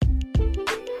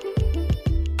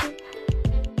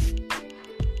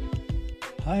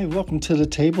Hi, welcome to the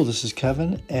table. This is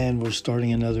Kevin, and we're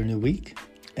starting another new week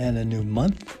and a new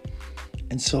month.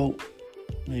 And so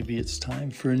maybe it's time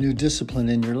for a new discipline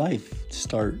in your life to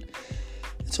start.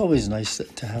 It's always nice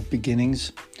to have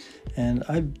beginnings. And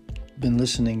I've been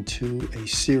listening to a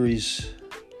series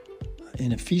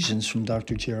in Ephesians from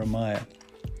Dr. Jeremiah.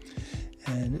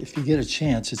 And if you get a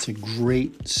chance, it's a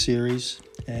great series.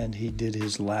 And he did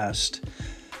his last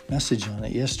message on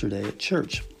it yesterday at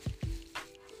church.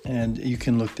 And you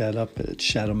can look that up at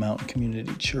Shadow Mountain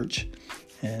Community Church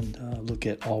and look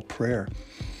at all prayer.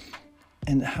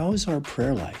 And how is our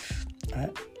prayer life?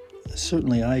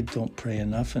 Certainly I don't pray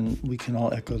enough, and we can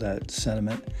all echo that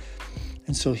sentiment.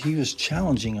 And so he was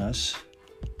challenging us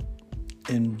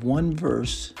in one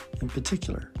verse in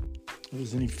particular. It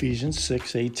was in Ephesians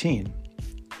 6:18.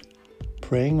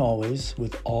 Praying always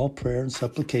with all prayer and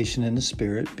supplication in the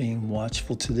Spirit, being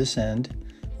watchful to this end,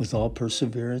 with all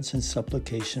perseverance and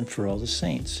supplication for all the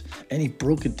saints. And he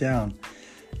broke it down.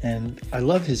 And I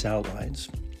love his outlines.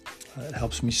 It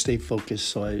helps me stay focused,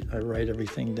 so I write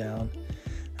everything down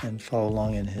and follow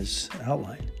along in his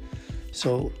outline.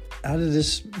 So out of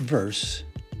this verse,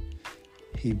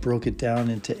 he broke it down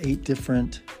into 8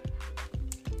 different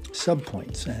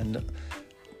subpoints. And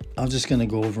I'm just going to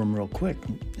go over them real quick.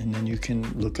 And then you can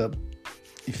look up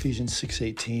Ephesians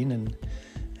 6:18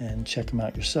 and check them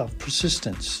out yourself.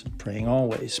 Persistence, praying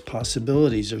always.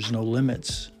 Possibilities, there's no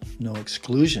limits, no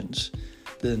exclusions.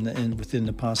 And within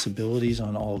the possibilities,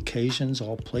 on all occasions,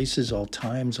 all places, all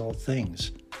times, all things.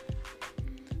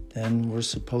 Then we're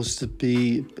supposed to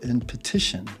be in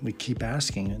petition. We keep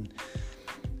asking.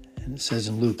 And it says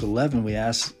in Luke 11, we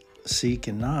ask, seek,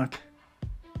 and knock.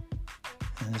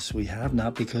 And this we have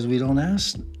not because we don't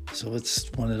ask. So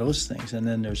it's one of those things. And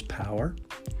then there's power.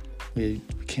 We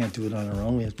can't do it on our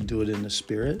own. We have to do it in the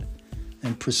Spirit.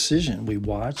 And precision. We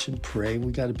watch and pray.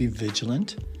 We got to be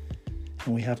vigilant.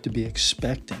 And we have to be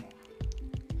expecting.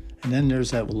 And then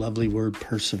there's that lovely word,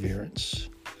 perseverance.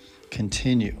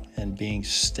 Continue and being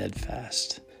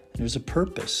steadfast. There's a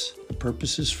purpose. The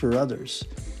purpose is for others.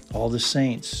 All the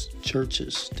saints,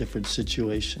 churches, different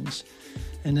situations.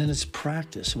 And then it's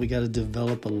practice. We got to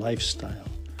develop a lifestyle.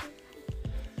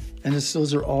 And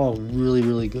those are all really,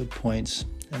 really good points.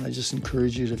 And I just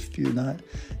encourage you to, if you're not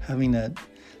having that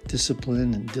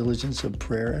discipline and diligence of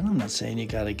prayer, and I'm not saying you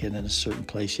got to get in a certain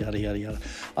place, yada, yada, yada.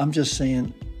 I'm just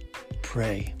saying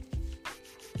pray.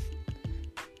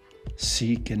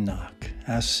 Seek and knock.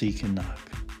 Ask, seek, and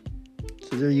knock.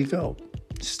 So there you go.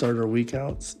 Start our week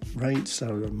out right.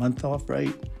 Start our month off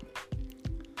right.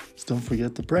 Just don't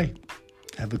forget to pray.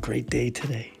 Have a great day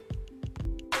today.